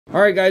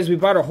Alright guys, we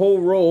bought a whole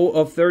roll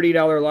of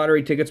 $30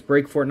 lottery tickets,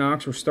 break Fort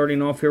Knox. We're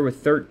starting off here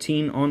with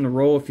 13 on the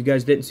roll. If you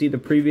guys didn't see the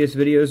previous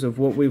videos of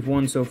what we've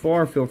won so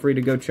far, feel free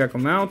to go check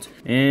them out.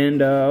 And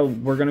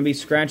we're going to be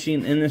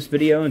scratching in this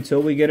video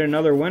until we get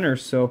another winner.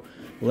 So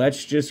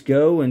let's just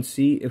go and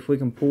see if we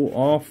can pull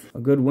off a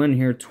good win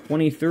here.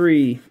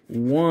 23,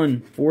 1,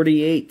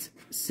 48,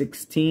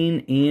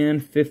 16,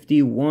 and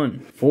 51.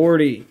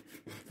 40,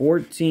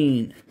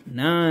 14,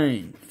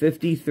 9,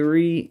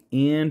 53,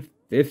 and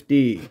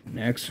 50.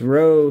 Next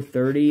row,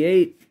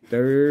 38,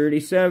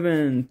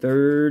 37,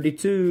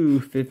 32,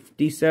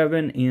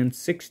 57, and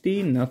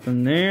 60.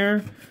 Nothing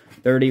there.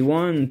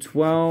 31,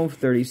 12,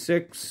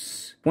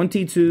 36,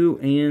 22,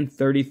 and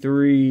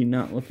 33.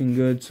 Not looking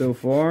good so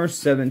far.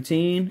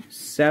 17,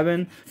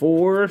 7,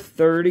 4,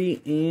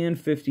 30, and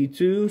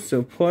 52.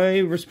 So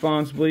play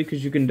responsibly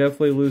because you can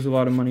definitely lose a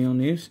lot of money on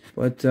these.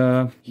 But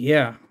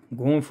yeah.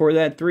 Going for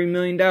that $3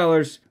 million.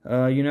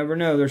 You never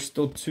know. There's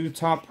still two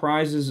top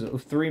prizes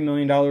of $3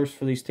 million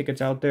for these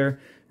tickets out there.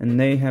 And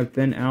they have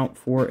been out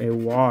for a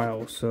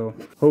while. So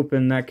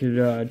hoping that could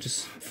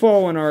just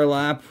fall in our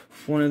lap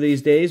one of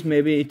these days.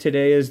 Maybe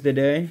today is the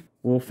day.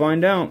 We'll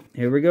find out.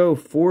 Here we go.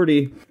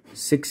 40,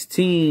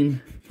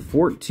 16,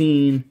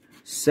 14,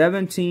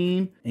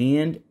 17,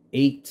 and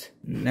 8.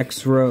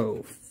 Next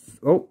row.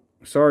 Oh,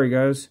 sorry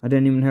guys. I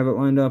didn't even have it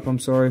lined up. I'm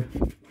sorry.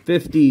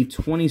 50,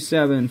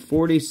 27,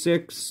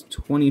 46,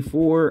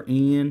 24,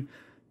 and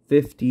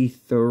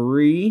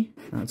 53.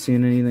 Not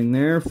seeing anything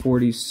there.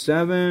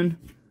 47,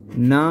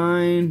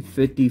 9,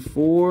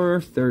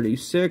 54,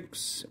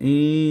 36,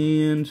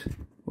 and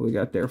what we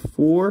got there?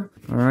 4.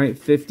 All right,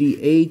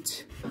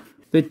 58,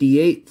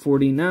 58,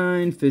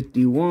 49,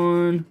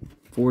 51,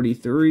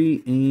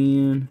 43,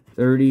 and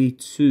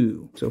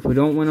 32. So if we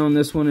don't win on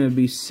this one, it would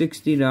be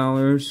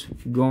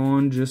 $60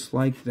 gone just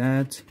like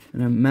that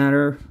in a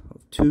matter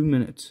 2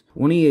 minutes.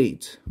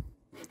 28.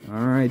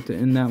 All right, to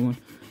end that one.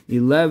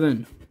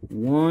 11,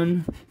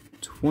 1,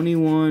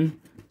 21,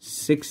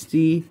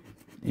 60,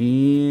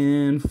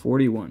 and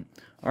 41.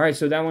 All right,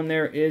 so that one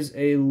there is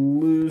a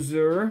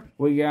loser.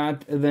 We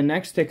got the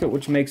next ticket,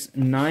 which makes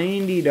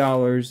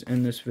 $90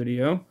 in this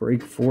video.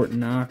 Break Fort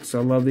Knox. I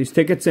love these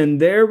tickets.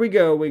 And there we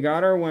go. We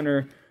got our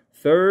winner.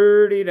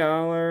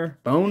 $30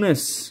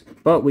 bonus,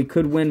 but we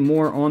could win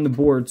more on the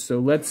board, so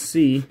let's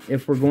see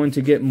if we're going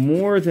to get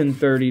more than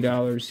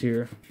 $30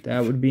 here.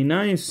 That would be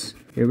nice.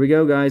 Here we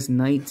go guys.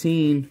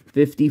 19,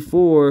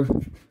 54,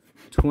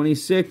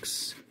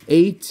 26,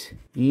 8,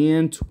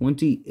 and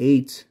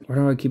 28. Why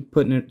do I keep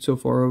putting it so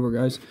far over,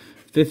 guys?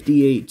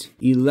 58,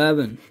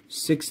 11,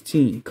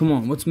 16. Come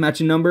on, let's match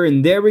a number,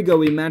 and there we go.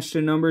 We matched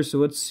a number, so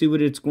let's see what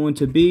it's going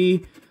to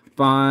be.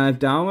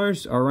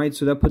 $5. All right,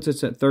 so that puts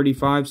us at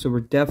 35. So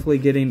we're definitely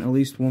getting at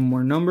least one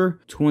more number.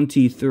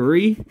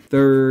 23,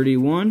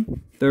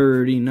 31,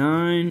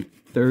 39,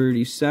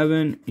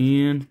 37,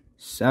 and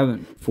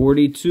 7.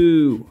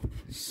 42,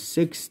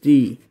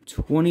 60,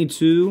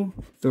 22,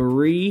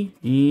 3,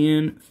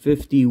 and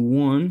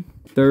 51.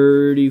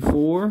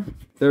 34,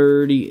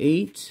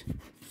 38,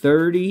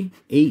 30,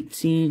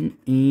 18,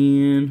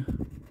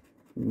 and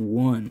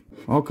 1.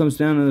 All comes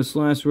down to this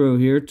last row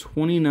here.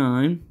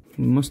 29.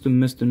 We must have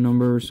missed a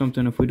number or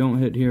something if we don't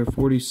hit here.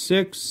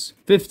 46,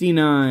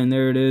 59,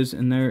 there it is,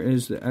 and there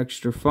is the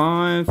extra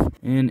 5,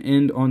 and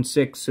end on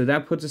 6. So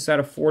that puts us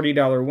at a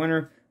 $40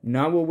 winner.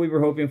 Not what we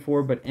were hoping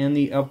for, but in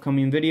the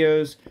upcoming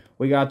videos,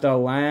 we got the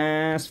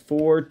last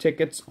 4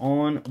 tickets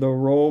on the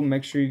roll.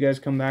 Make sure you guys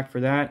come back for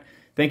that.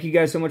 Thank you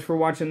guys so much for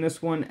watching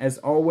this one. As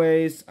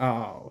always,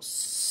 I'll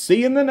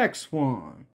see you in the next one.